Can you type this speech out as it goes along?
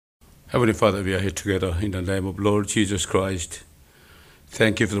Heavenly Father, we are here together in the name of Lord Jesus Christ.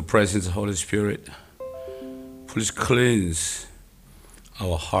 Thank you for the presence of the Holy Spirit. Please cleanse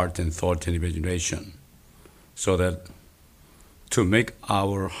our heart and thought and imagination so that to make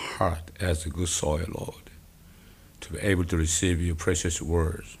our heart as a good soil, Lord, to be able to receive your precious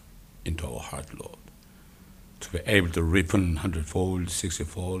words into our heart, Lord, to be able to ripen 100-fold,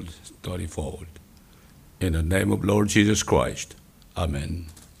 60-fold, 30-fold. In the name of Lord Jesus Christ, amen.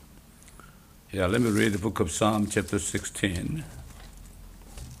 Yeah, let me read the book of Psalm chapter 16.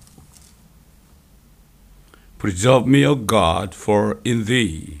 Preserve me, O God, for in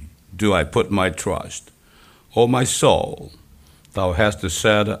thee do I put my trust. O my soul, thou hast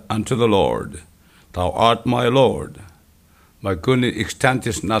said unto the Lord, Thou art my Lord. My goodness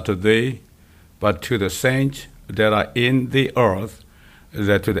extendeth not to thee, but to the saints that are in the earth,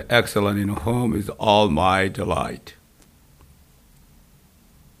 that to the excellent in whom is all my delight.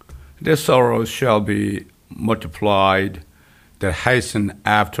 Their sorrows shall be multiplied that hasten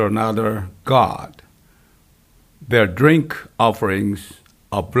after another God. Their drink offerings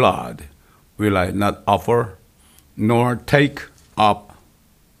of blood will I not offer, nor take up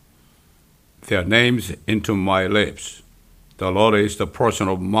their names into my lips. The Lord is the portion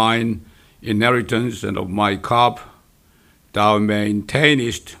of mine inheritance and of my cup. Thou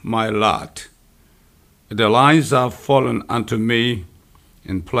maintainest my lot. The lines are fallen unto me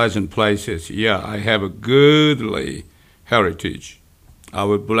in pleasant places. Yeah, I have a goodly heritage. I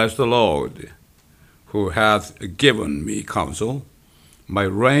will bless the Lord, who hath given me counsel. My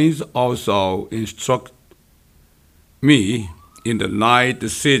reins also instruct me in the night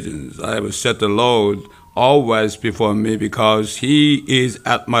seasons. I have set the Lord always before me, because he is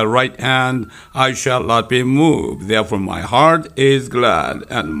at my right hand, I shall not be moved. Therefore my heart is glad,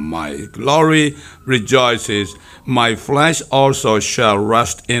 and my glory rejoices. My flesh also shall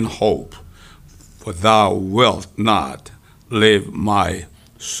rest in hope, for thou wilt not leave my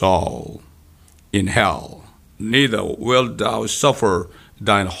soul in hell, neither wilt thou suffer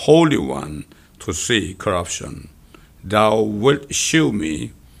thine Holy One to see corruption. Thou wilt shew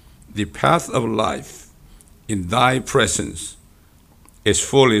me the path of life. In thy presence is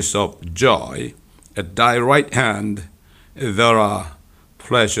fullness of joy. At thy right hand there are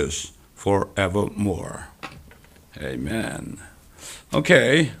pleasures forevermore. Amen.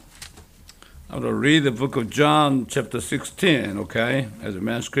 Okay, I'm going to read the book of John, chapter 16, okay, as a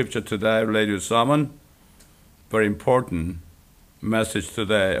main scripture today related to sermon. Very important message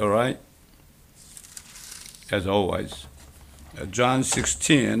today, all right? As always. John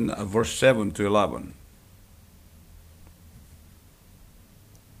 16, verse 7 to 11.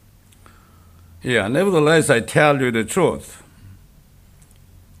 Yeah, nevertheless, I tell you the truth.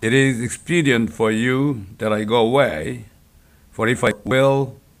 It is expedient for you that I go away, for if I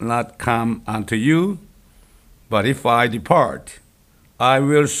will not come unto you, but if I depart, I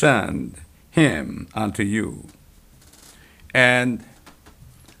will send him unto you. And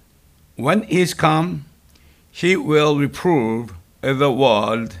when he is come, he will reprove the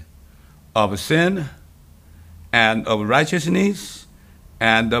world of sin and of righteousness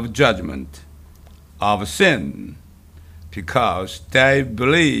and of judgment. Of sin, because they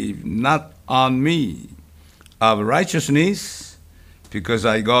believe not on me. Of righteousness, because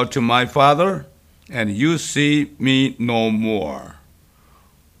I go to my Father, and you see me no more.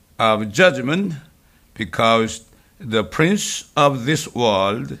 Of judgment, because the prince of this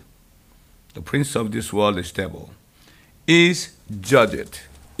world, is devil, is judged,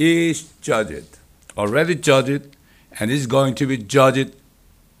 already judged, and is going to be judged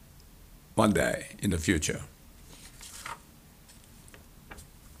one day in the future.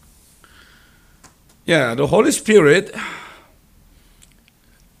 Yeah, the Holy Spirit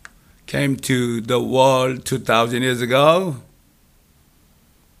came to the world 2,000 years ago.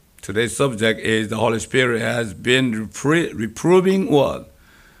 Today's subject is the Holy Spirit has been reproving what?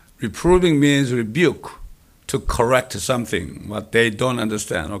 Reproving means rebuke, to correct something, what they don't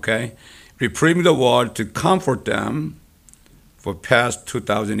understand, okay? Reproving the world to comfort them for past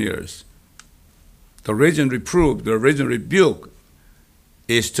 2,000 years. The reason rebuke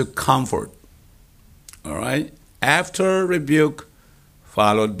is to comfort. All right? After rebuke,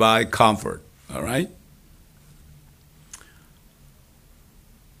 followed by comfort. All right?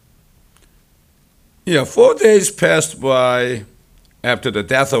 Yeah, 4 days passed by after the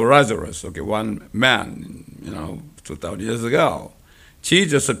death of Lazarus. Okay, one man, 2,000 years ago.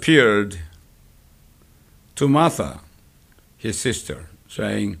 Jesus appeared to Martha, his sister,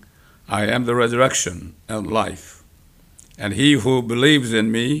 saying, I am the resurrection and life, and he who believes in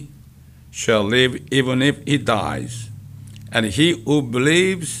me shall live even if he dies, and he who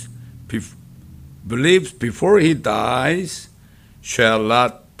believes believes before he dies shall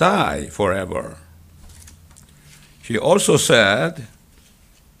not die forever. He also said,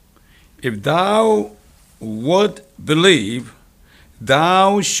 if thou would believe,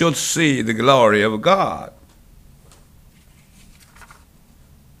 thou shouldst see the glory of God.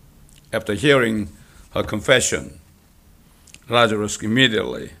 After hearing her confession, Lazarus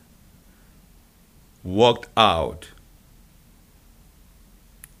immediately walked out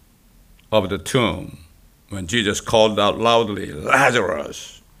of the tomb when Jesus called out loudly,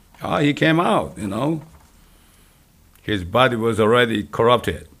 Lazarus. He came out, His body was already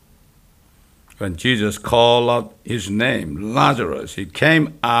corrupted. When Jesus called out his name, Lazarus, he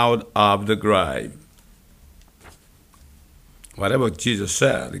came out of the grave. Whatever Jesus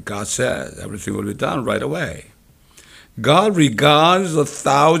said, God said, everything will be done right away. God regards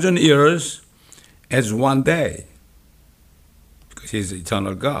 1,000 years as one day because he's the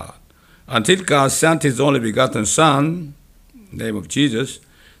eternal God. Until God sent his only begotten Son, name of Jesus,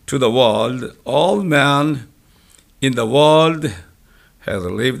 to the world, all men in the world have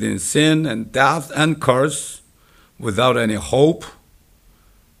lived in sin and death and curse without any hope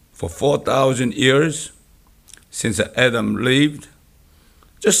for 4,000 years since Adam lived,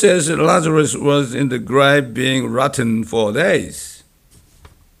 just as Lazarus was in the grave being rotten 4 days.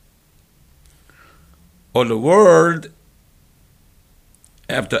 Or the world,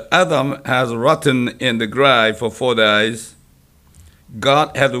 after Adam has rotten in the grave for 4 days,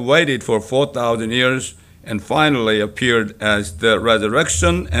 God had waited for 4,000 years and finally appeared as the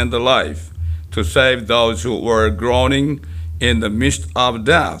resurrection and the life to save those who were groaning in the midst of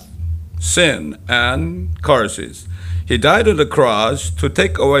death, sin, and curses. He died on the cross to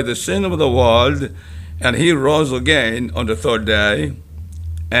take away the sin of the world, and he rose again on the third day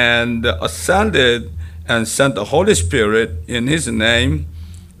and ascended and sent the Holy Spirit in his name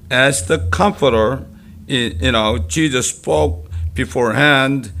as the Comforter. Jesus spoke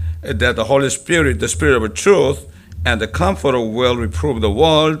beforehand that the Holy Spirit, the Spirit of truth, and the Comforter will reprove the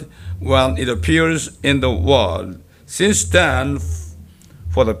world when it appears in the world. Since then,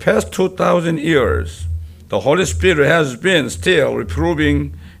 for the past 2,000 years, the Holy Spirit has been still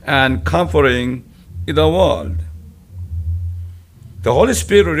reproving and comforting the world. The Holy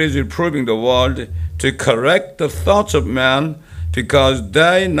Spirit is reproving the world to correct the thoughts of men because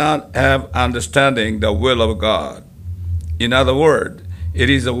they not have understanding the will of God. In other words, it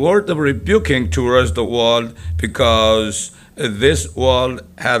is a word of rebuking towards the world because this world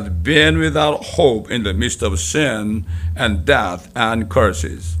has been without hope in the midst of sin and death and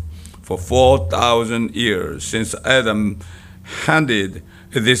curses for 4,000 years since Adam handed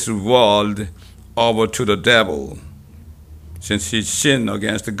this world over to the devil, since he sinned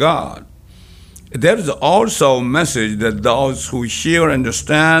against God. There is also a message that those who hear and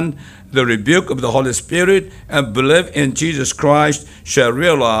understand the rebuke of the Holy Spirit and believe in Jesus Christ shall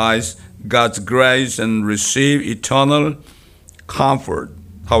realize God's grace and receive eternal comfort.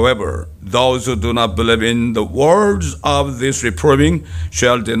 However, those who do not believe in the words of this reproving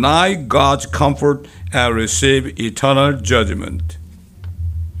shall deny God's comfort and receive eternal judgment.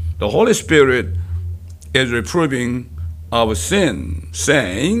 The Holy Spirit is reproving our sin,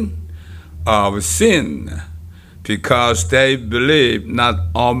 saying, of sin, because they believe not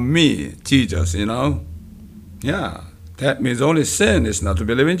on me, Jesus, Yeah, that means only sin is not to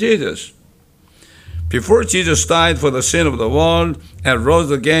believe in Jesus. Before Jesus died for the sin of the world and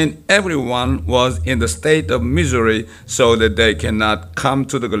rose again, everyone was in the state of misery so that they cannot come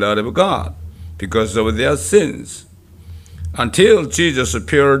to the glory of God because of their sins. Until Jesus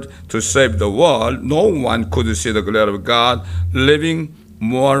appeared to save the world, no one could see the glory of God, living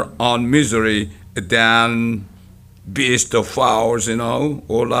more on misery than beasts or fowls,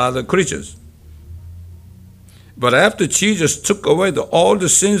 all other creatures. But after Jesus took away all the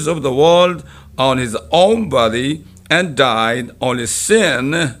sins of the world on his own body and died, only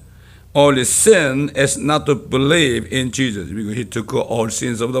sin is not to believe in Jesus because he took all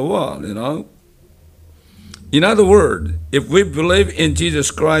sins of the world, In other words, if we believe in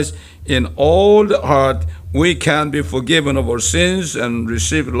Jesus Christ in all the heart, we can be forgiven of our sins and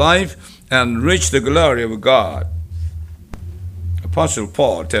receive life and reach the glory of God. Apostle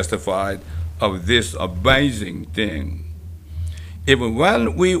Paul testified of this amazing thing. Even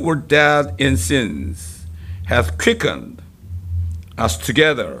when we were dead in sins, hath quickened us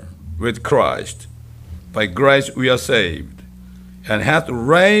together with Christ. By grace we are saved, and hath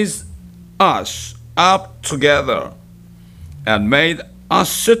raised us up together, and made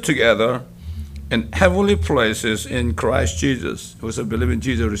us sit together in heavenly places in Christ Jesus. Those who believe in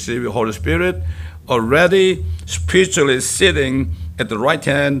Jesus receive the Holy Spirit, already spiritually sitting at the right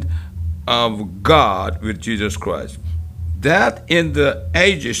hand of God with Jesus Christ, that in the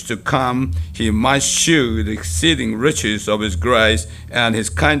ages to come he might shew the exceeding riches of his grace and his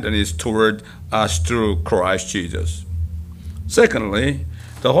kindness toward us through Christ Jesus. Secondly,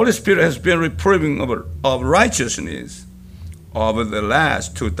 the Holy Spirit has been reproving of righteousness over the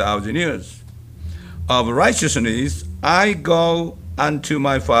last 2,000 years. Of righteousness I go unto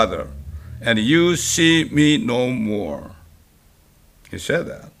my Father, and you see me no more. He said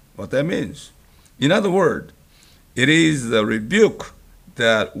that. What that means? In other words, it is the rebuke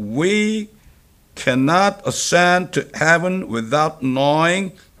that we cannot ascend to heaven without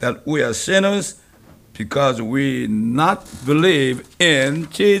knowing that we are sinners because we not believe in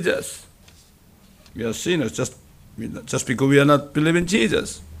Jesus. We are sinners just because we are not believing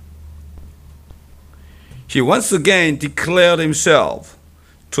Jesus. He once again declared himself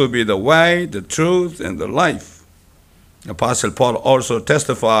to be the way, the truth, and the life. Apostle Paul also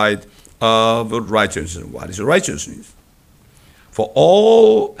testified of righteousness. What is righteousness? For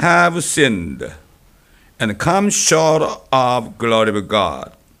all have sinned and come short of glory of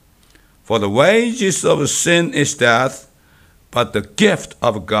God. For the wages of sin is death, but the gift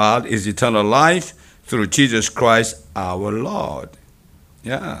of God is eternal life through Jesus Christ our Lord.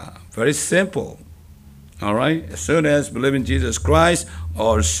 Yeah, very simple. All right? As soon as believe in Jesus Christ,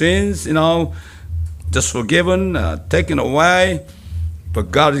 all sins, just forgiven, taken away.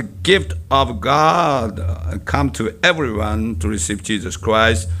 But God's gift of God come to everyone to receive Jesus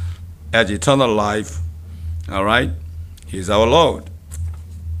Christ as eternal life. All right? He's our Lord.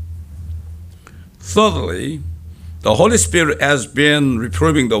 Thirdly, the Holy Spirit has been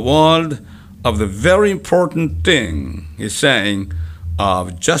reproving the world of the very important thing, he's saying,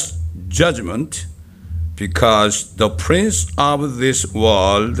 of just judgment, because the prince of this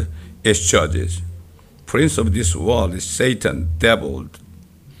world is judges. Prince of this world is Satan, devil,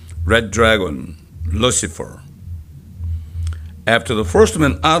 red dragon, Lucifer. After the first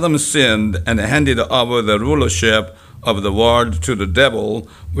man Adam sinned and handed over the rulership of the world to the devil,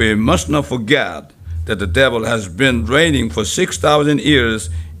 we must not forget that the devil has been reigning for 6,000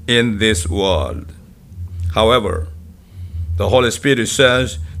 years in this world. However, the Holy Spirit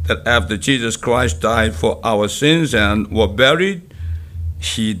says that after Jesus Christ died for our sins and was buried,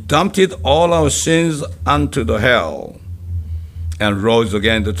 he dumped all our sins unto the hell and rose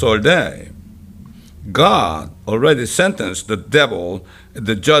again the third day. God already sentenced the devil at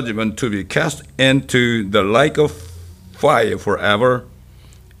the judgment to be cast into the lake of fire forever.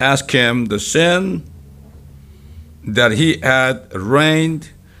 Ask him the sin that he had reigned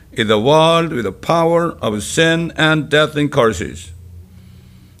in the world with the power of sin and death and curses.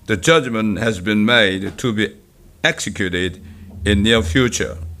 The judgment has been made to be executed in near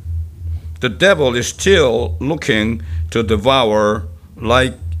future. The devil is still looking to devour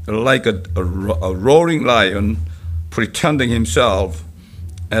like a roaring lion, pretending himself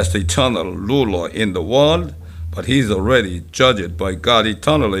as the eternal ruler in the world, but he is already judged by God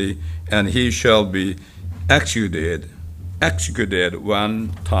eternally, and he shall be executed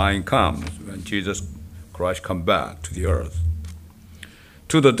when time comes, when Jesus Christ comes back to the earth.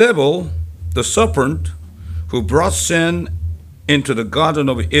 To the devil, the serpent who brought sin into the Garden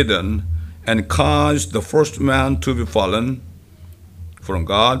of Eden and caused the first man to be fallen from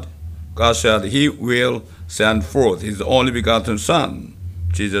God, God said he will send forth his only begotten Son,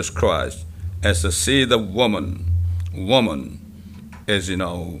 Jesus Christ, as the seed of woman. Woman is,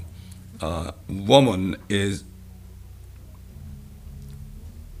 woman is,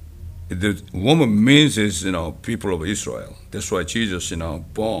 the woman means is, people of Israel. That's why Jesus,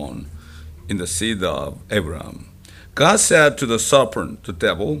 born in the seed of Abraham. God said to the serpent, the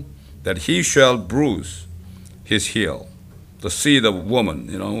devil, that he shall bruise his heel, the seed of woman,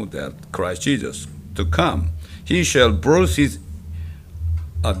 that Christ Jesus to come. He shall bruise his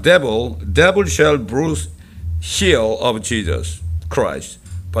devil shall bruise heel of Jesus Christ,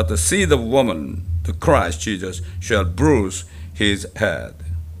 but the seed of woman, the Christ Jesus, shall bruise his head.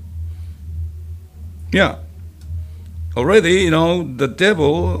 Yeah. Already, the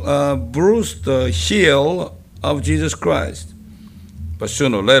devil bruised the heel of Jesus Christ. But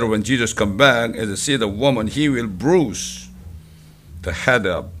sooner or later, when Jesus comes back as a seed of woman, he will bruise the head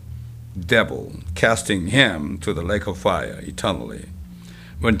of devil, casting him to the lake of fire eternally.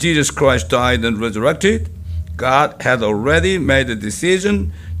 When Jesus Christ died and resurrected, God had already made a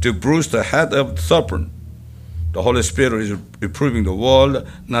decision to bruise the head of the serpent. The Holy Spirit is reproving the world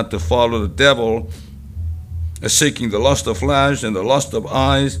not to follow the devil, seeking the lust of flesh and the lust of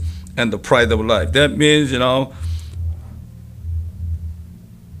eyes and the pride of life. That means,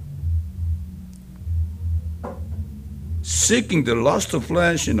 seeking the lust of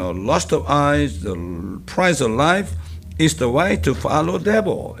flesh, lust of eyes, the price of life, is the way to follow the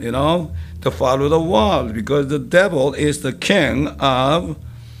devil, to follow the world, because the devil is the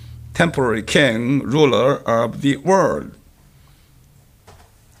temporary king, ruler of the world.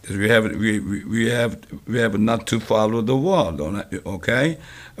 We have not to follow the world, okay?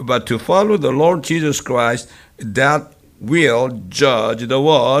 But to follow the Lord Jesus Christ, that will judge the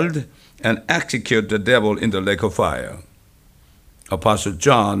world and execute the devil in the lake of fire. Apostle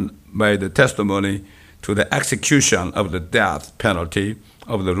John made the testimony to the execution of the death penalty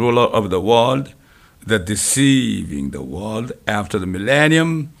of the ruler of the world, the deceiving the world after the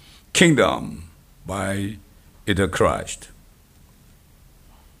millennium kingdom by the Christ.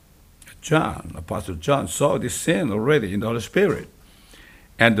 Apostle John saw this sin already in the Holy Spirit.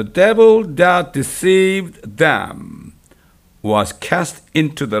 And the devil that deceived them was cast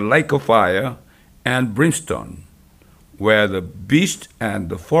into the lake of fire and brimstone, where the beast and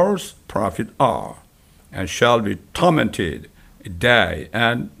the false prophet are, and shall be tormented day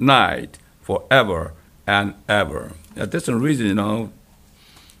and night forever and ever. That's the reason,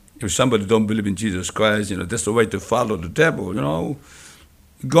 if somebody don't believe in Jesus Christ, that's the way to follow the devil,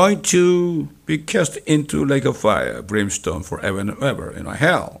 going to be cast into lake of fire, brimstone forever and ever,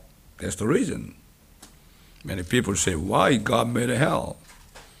 hell. That's the reason. Many people say, why God made a hell?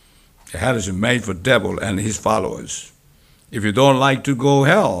 The hell is made for the devil and his followers. If you don't like to go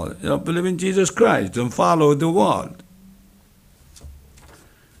hell, believe in Jesus Christ, don't follow the world.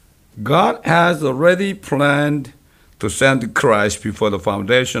 God has already planned to send Christ before the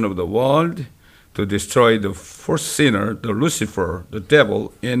foundation of the world to destroy the first sinner, the Lucifer, the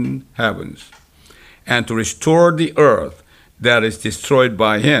devil in heavens, and to restore the earth that is destroyed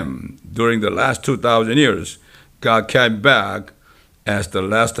by him. During the last 2,000 years, God came back as the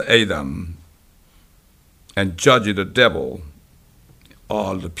last Adam and judged the devil,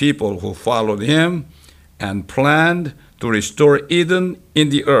 all the people who followed him, and planned to restore Eden in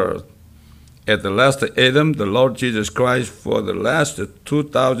the earth. At the last Adam, the Lord Jesus Christ, for the last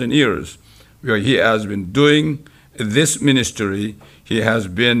 2,000 years, where he has been doing this ministry, he has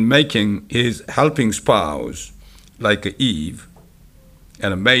been making his helping spouse like Eve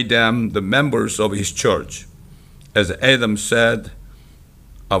and made them the members of his church. As Adam said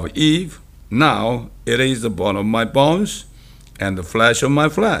of Eve, now it is the bone of my bones and the flesh of my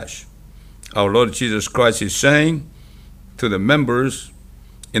flesh. Our Lord Jesus Christ is saying to the members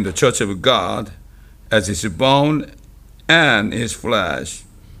in the church of God, as his bone and his flesh,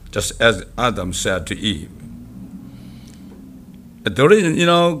 just as Adam said to Eve. The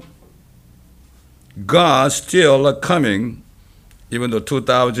reason, God still coming, even though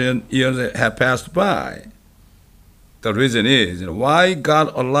 2,000 years have passed by. The reason is, why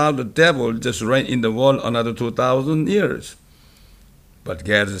God allowed the devil just reign in the world another 2,000 years. But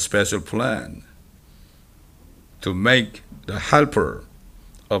God has a special plan to make the helper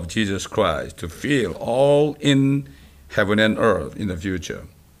of Jesus Christ to fill all in heaven and earth in the future.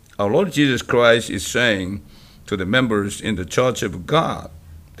 Our Lord Jesus Christ is saying to the members in the church of God,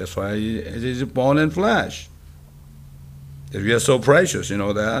 that's why it is bone and flesh. That we are so precious,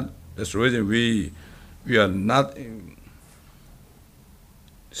 that. That's the reason we are not in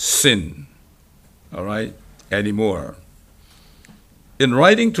sin, all right, anymore. In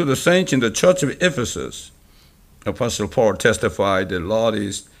writing to the saints in the church of Ephesus, Apostle Paul testified the Lord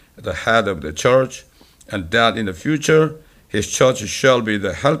is the head of the church, and that in the future his church shall be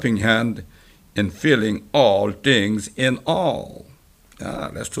the helping hand in filling all things in all.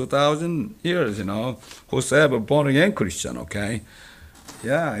 That's 2,000 years, Who's ever born again Christian, okay?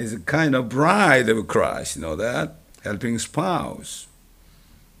 Yeah, he's a kind of bride of Christ, that? Helping spouse.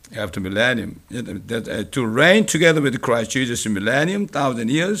 After millennium. To reign together with Christ Jesus in millennium, 1,000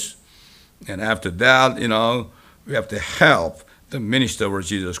 years. And after that, we have to help the minister of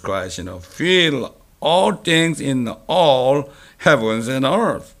Jesus Christ, fill all things in all heavens and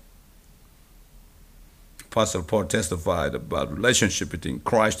earth. Apostle Paul testified about relationship between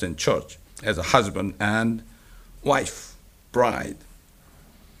Christ and church as a husband and wife, bride.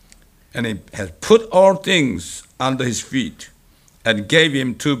 And he has put all things under his feet and gave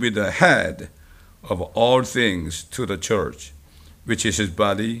him to be the head of all things to the church, which is his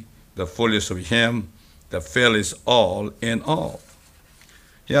body, the fullness of him that filleth all in all.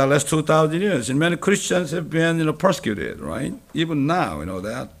 Yeah, that's 2,000 years. And many Christians have been persecuted, right? Even now,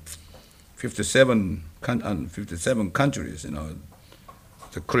 that. 57 countries,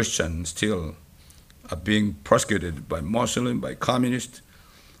 the Christians still are being persecuted by Muslims, by communists.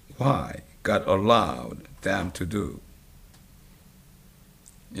 Why? God allowed them to do.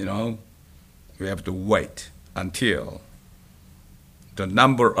 We have to wait until the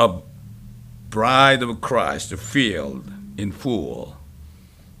number of bride of Christ filled in full.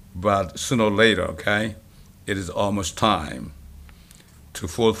 But sooner or later, okay, it is almost time to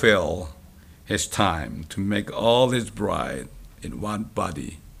fulfill his time to make all his bride in one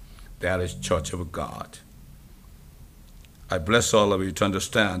body. That is Church of God. I bless all of you to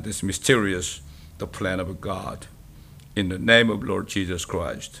understand this mysterious, the plan of God. In the name of Lord Jesus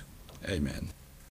Christ, amen.